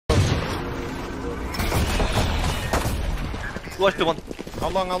Watch the one. How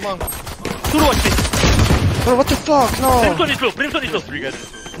long? Two watch me. Bro, what the fuck? No. Brimstone is low.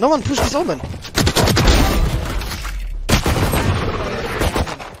 No one push this omen.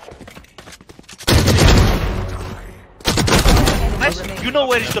 Nice. You know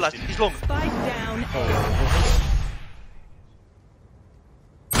where he's the last. He's long.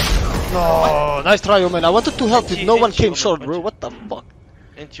 No, nice try, omen. I wanted to help you. No one came short, bro. What the fuck?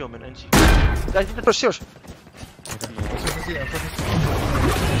 NT omen, NT. Guys, first yours.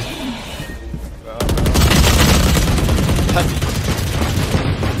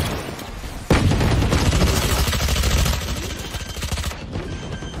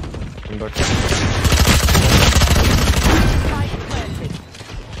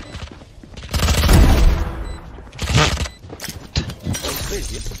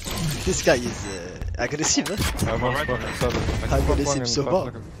 This guy is aggressive, huh? Aggressive so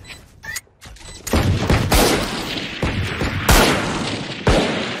bad.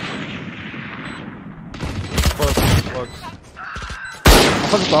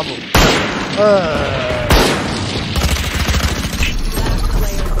 Faz o tabo.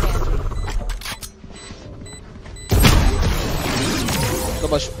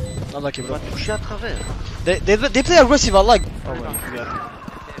 Dommage. Unlucky, bro. Touché à travers. They play aggressive, I like. Oh my god.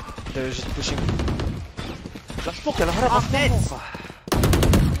 They're just pushing. La smoke, elle a la tête.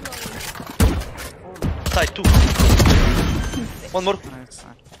 Side 2. One more.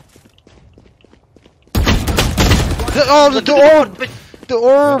 Oh, the orb! The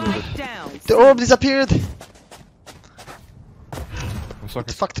orb! The orb disappeared! It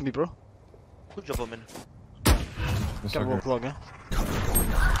fucked me, bro. Good job, man. Can't walk long, huh?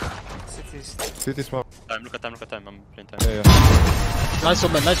 City smoke. Look at time, I'm playing time. Yeah. Nice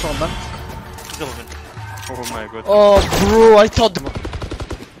one, man. Good job, man. Oh my god. Oh, bro, I thought.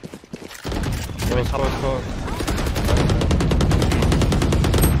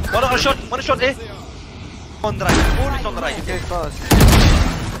 One shot, eh? On the right, all is on the right. Okay, close.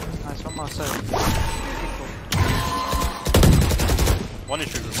 Nice, one more side. One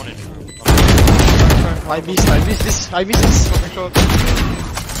inch. I missed this.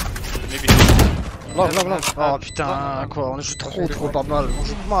 Maybe. Long. Oh putain, quoi, on joue trop pas mal. On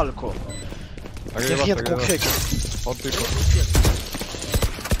joue mal, quoi. Y'a rien de concret, quoi.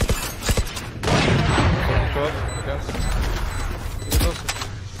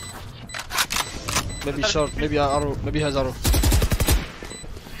 Maybe short, maybe arrow, maybe has arrow.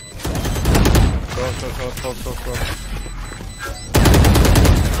 Short.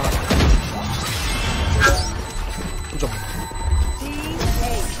 Good job.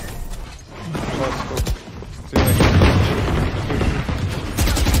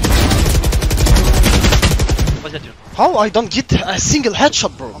 How I don't get a single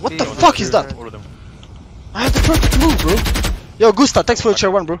headshot, bro? What the fuck is that? I had the perfect move, bro. Yo, Gusta, thanks for the chair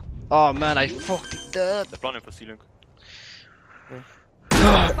 1, bro. Oh man, I fucked it up. They're planning for ceiling.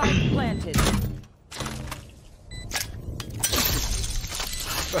 Planted.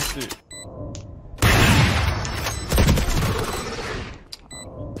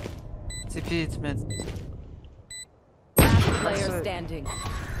 TP, it's mid. Player standing.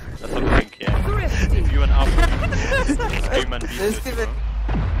 That's a blink, yeah. If you and Alpha, human beings.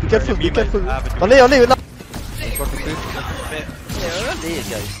 Be careful. Allez, là.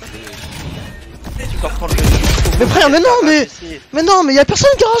 Mais frère, mais non, mais y'a personne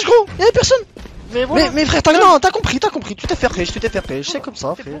garage, gros. Y'a personne. Mais frère, t'as compris. Tu t'es fait rage, c'est comme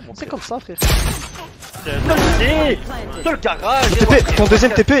ça, frère. C'est comme ça, frère. Dans le garage. Ton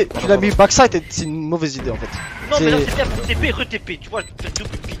deuxième TP, tu l'as mis backside et c'est une mauvaise idée en fait. Non, mais là c'est bien pour TP, re-TP, tu vois, je fais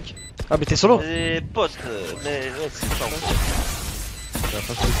double pick. Ah, mais t'es solo. Et post, mais ouais, c'est ça.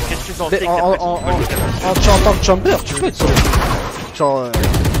 Qu'est-ce que tu mais en tant que chamber, tu peux être solo. Genre,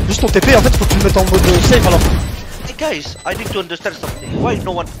 juste ton TP en fait, faut que tu le mettes en mode safe alors. Hey guys, I need to understand something. Why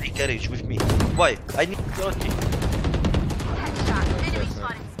no one play carriage with me? Why? I need to.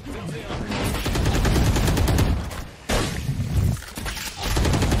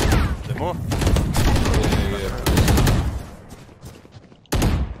 C'est bon?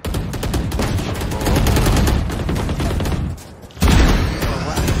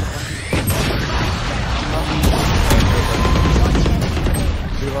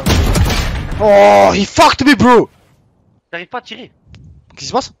 Oh, he fucked me, bro! J'arrive pas à tirer. Qu'est-ce qui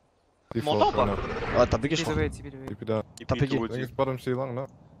se passe? Tu m'entends ou pas? Ah, t'as bugué, je crois. T'as bugué.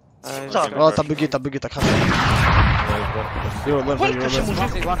 Oh, t'as bugué, t'as craqué. Yo, man.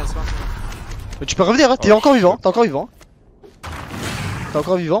 Mais tu peux revenir, hein, t'es encore vivant,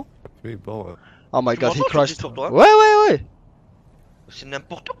 Oh my god, he crashed. Ouais. C'est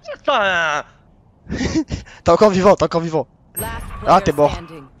n'importe quoi ça. T'es encore vivant. Last Ah, t'es player mort.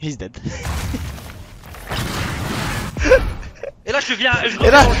 standing. He's dead. Et là, je viens. Je Et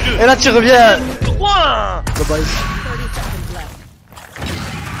là, reviens dans le jeu. et là tu reviens. Quoi? Bye bye. 30 seconds left.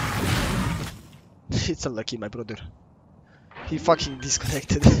 It's unlucky, my brother. He fucking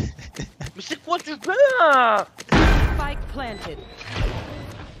disconnected. Mais c'est quoi tu veux? Spike planted.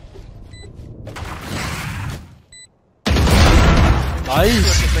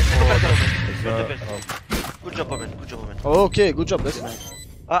 Nice. Good job, man. Good job, man. Okay, good job, guys.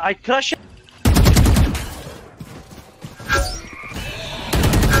 I crashed.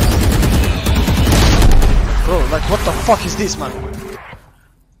 Bro, like what the fuck is this, man?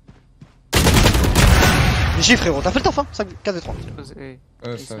 GG frérot, t'as fait le taf hein? 4 et 3. Because A.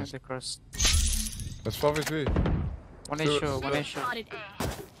 He's nice. meant to cross. Let's follow V. One A show, one A show.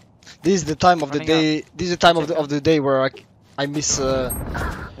 This is the time of the Running day. This is the time of the day where I miss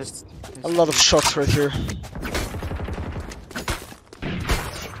Just a lot of shots right here.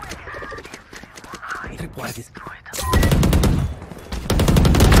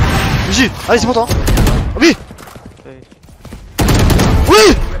 GG, allez c'est pour toi. Oui, A.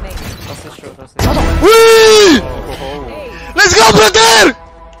 oui, That's the show, that's the attends, oui. Let's go, brother.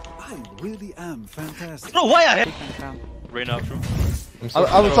 I really am fantastic. No, why I have? show. Reyna up through.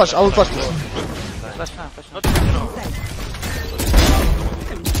 I will flash. I will flash. Flash fan, flash fan.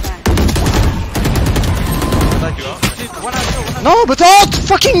 Dude, one out, show, one out. No, but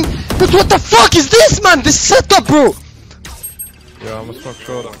fucking. But what the fuck is this, man? This setup, bro. Yeah, I'm gonna smoke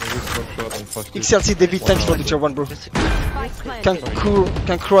short. I'm gonna smoke short and flash deep. XLC David, thanks for the tier 1, bro. Spike Can planted.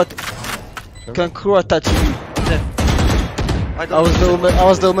 crew attack you. I I was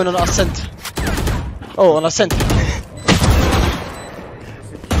the woman on Ascent. Oh, on Ascent.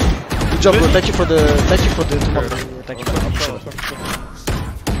 Good job, bro. Thank you for the tomato. Thank you for the option.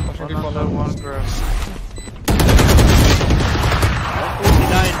 Flashing deep One on under, that. one grab.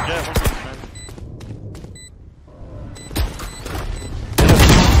 149, Jeff. 149.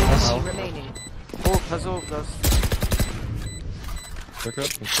 Remaining. Oh, puzzle, guys. Check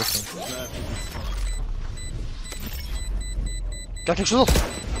it. Let's check it. Y'a quelque chose d'autre?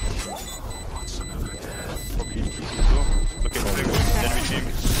 Looking big. Enemy team.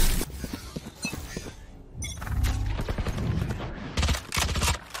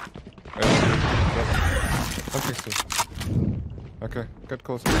 Okay, get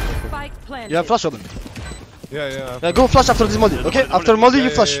close. Spike planted. You have flash, Robin. Yeah. Yeah, go flash after this molly, okay? After molly, you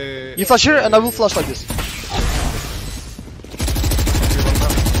flash. Yeah. You flash here, and I will flash like this.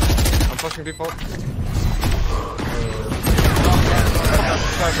 I'm flashing default.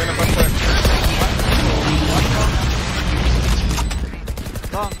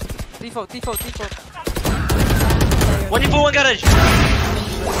 Long. Default. 1 garage.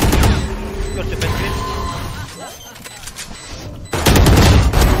 Got the best grip.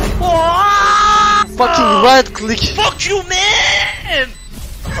 Fucking right click. Fuck you, man!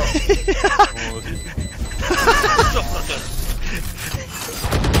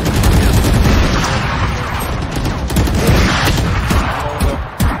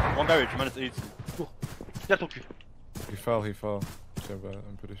 One garage, -8. Y'a ton cul. He fell. Yeah, but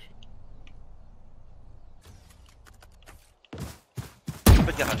I'm pretty sure.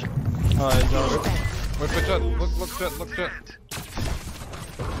 Pas de garage. Wait for jet. Look jet.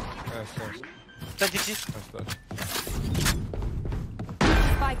 Nice. T'as dit ici? Nice dash.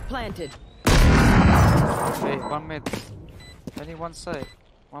 Spike planted. Hey, one mid. Only one side.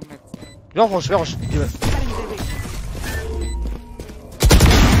 One mid. Viens, on range.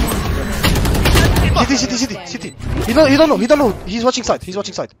 City. He don't know. He's watching side. He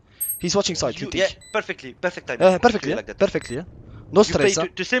think. Yeah, perfectly. Perfect time. Perfectly, Like that. perfectly. No You play stress, huh?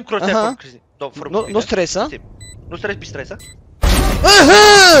 the same crosshair Uh-huh. from Crazy. No, from No stress, huh? Same. No stress, be stress, huh?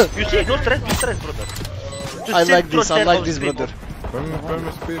 Uh-huh! You see, no stress, be stress, brother. The I same like this, crosshair of brother. Scream.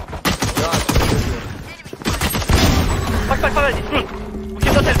 Firm speed. Fuck, good. We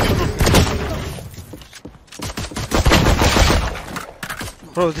cannot help you, bro.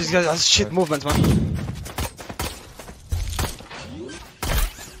 Bro, this guy has shit movement, man.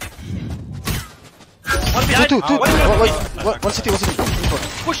 One behind. Two. One One city.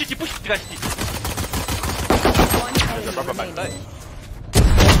 Push it, guys.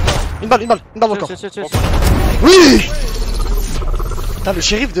 Une balle encore. Chill. Oui! Putain, le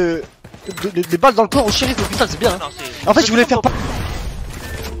shérif des balles dans le corps au shérif de l'hôpital, c'est bien, hein. Non, c'est... En fait, je voulais faire pas.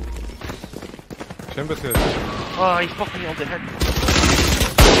 Chamber here. Oh, he fucked me on the head.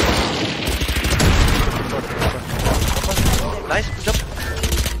 Nice, good job.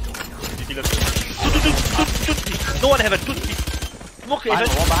 No one heaven, two speed. Smoke heaven.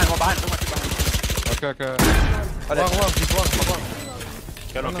 Okay. Allez. Long, he's long.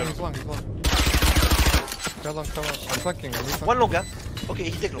 Go long, No, go he's long. long. Come on. I'm flanking. One long, hein. Okay,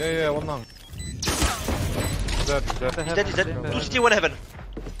 he take long. Yeah, one long. Dead. He's dead. 2 city, 1 heaven.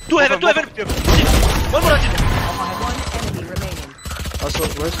 2 heaven. One more agent. One enemy remaining. Also,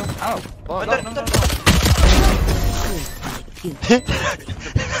 where's one? Under.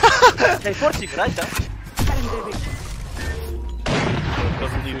 Hey, forcing, right? Huh?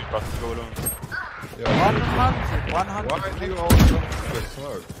 Doesn't need it, but go alone. Yeah. 100. Why do you always go with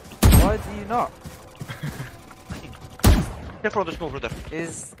smoke? Why do you not? Careful on the smoke, brother.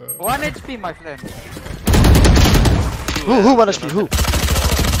 Is 1 HP, my friend. Who 1 HP? Who?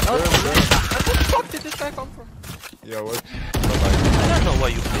 Where the fuck did this guy come from? Yeah, what? I don't know why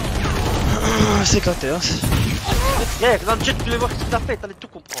you play. C'est éclaté, hein. Yeah, dans le jet, tu devais voir ce que t'as fait, t'allais tout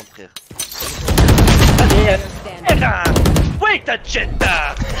comprendre, frère. Allez, wait a jet.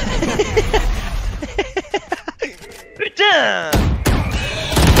 Putain!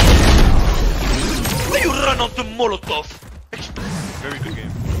 Why you run onto Molotov? Very good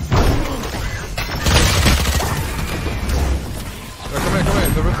game. Come here,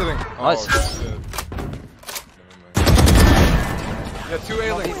 they're rotating. Nice. Oh, shit. Yeah, 2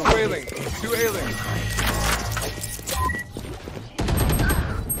 A-lings.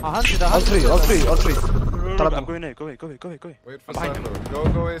 All three. I'm going in, go away. Wait for Sando. Go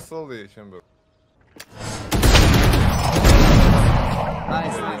away slowly, Shimbo.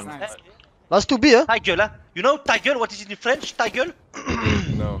 Nice. Last 2 B, hein? Tiger, hein? You know Tiger, what is it in French? Tiger?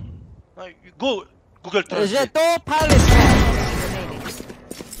 No. You go Google Translate. Remaining.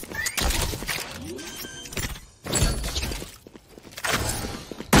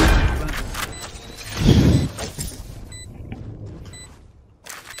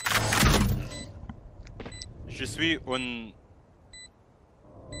 Je suis on...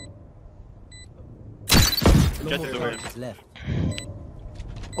 Jet is away.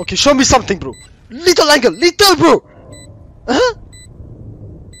 Okay, show me something, bro. Little angle, bro. Huh?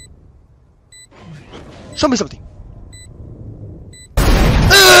 Show me something.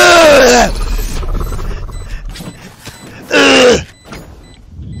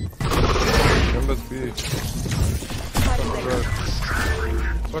 Shimbo's B.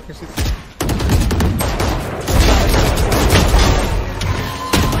 Fucking shit.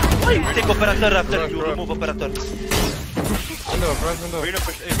 Why you take operator after you remove operator? Window. Reyna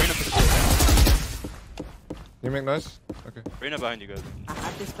push A, Reyna push A. You make noise? Okay. Reyna behind you guys. I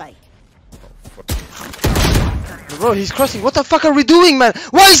have the spike. Bro, he's crossing. What the fuck are we doing, man?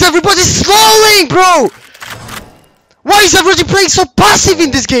 Why is everybody slowing, bro? Why is everybody playing so passive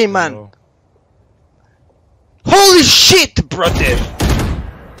in this game, man? No. Holy shit, brother.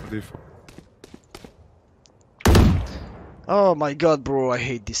 Default. Oh my god, bro, I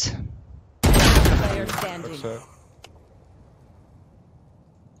hate this. Player standing. Upset.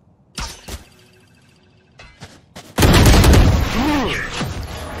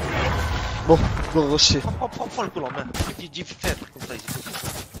 Bon, go, rusher. Prends le coup en main. Dis faible comme ça.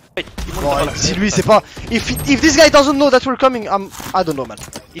 Bon, si lui c'est pas. If this guy doesn't know that we're coming, I don't know, man.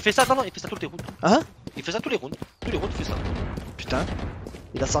 Il fait ça, non, il fait ça tous les rounds. Hein? Il fait ça tous les rounds. Tous les rounds, il fait ça. Putain.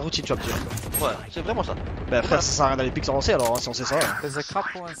 Il a sa routine, tu vas me dire. Ouais, c'est vraiment ça. Bah frère, ça sert à rien d'aller pique sans lancer alors, hein, si on sait ça. Hein. There's a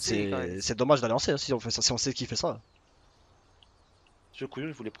couple in C, guys. C'est dommage d'aller lancer hein, si on fait ça, si on sait qui fait ça. Ce couillon,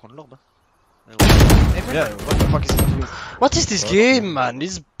 il voulait prendre l'orbe. Yeah, what the fuck is he doing? What is this game, man?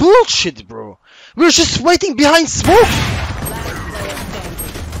 It's bullshit, bro. We're just waiting behind smoke. Last player standing.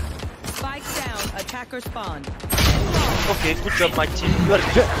 Spike down. Attacker spawn. Okay, good job, my team. You are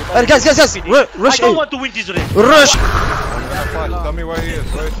Hey, guys, rush I don't A. want to win this race. Rush. Tell me where he is.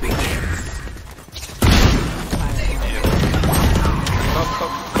 Where is he?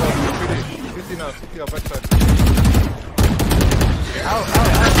 Stop. City now, backside.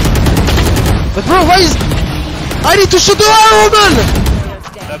 But bro, why is... I need to shoot the arrow, man!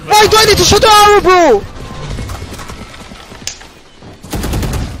 Why do I need to shoot the arrow, bro?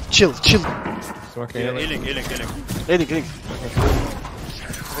 Chill. Smoking Yeah, A-link. healing. Healing.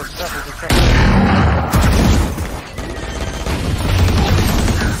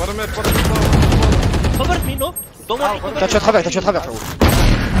 Bottom mid. Cover me, no? Don't want me cover. T'as tué à travers, frérot.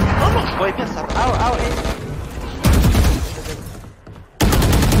 Non, je voyais bien ça.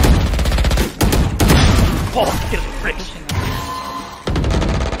 Oh, quel réflexe.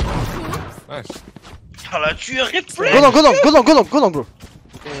 Nice. Ah là, tu es réflexe. Go down, bro.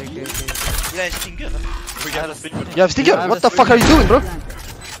 Il a un stinger. Hein. We got a spin. You have stinger? What the fuck are you doing, bro?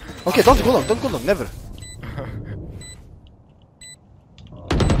 Okay, don't go down, never.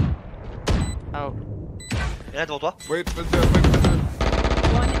 Out. Il y en a devant toi. Wait.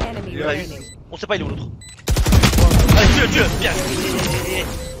 One enemy Il y en a une. remaining. On sait pas, il est où l'autre. Yes.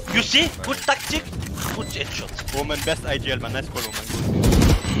 You see? Good tactic, good headshot. Omen, best IGL, man. Nice call,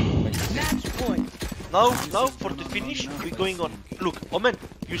 Omen. Match point. Now for the finish, we're going on. Look, Omen,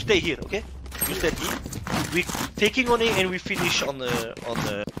 you stay here, okay? You stay here. We taking on A and we finish on the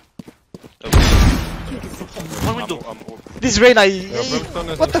one window. This Reyna, Brimstone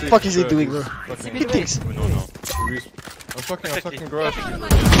is what the on fuck C, is he doing, he's bro? fucking- He thinks. No. I'm fucking garage.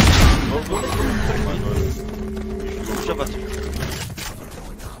 Go. Jump at.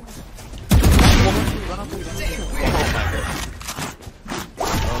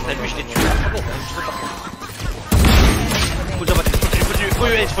 Good job,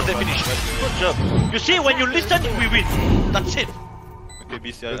 continue for the finish. Good job. You see, when you listen, we win. That's it. Okay,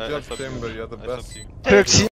 BC, Good I job, sub Timber, you're the I best. sub you. Perks.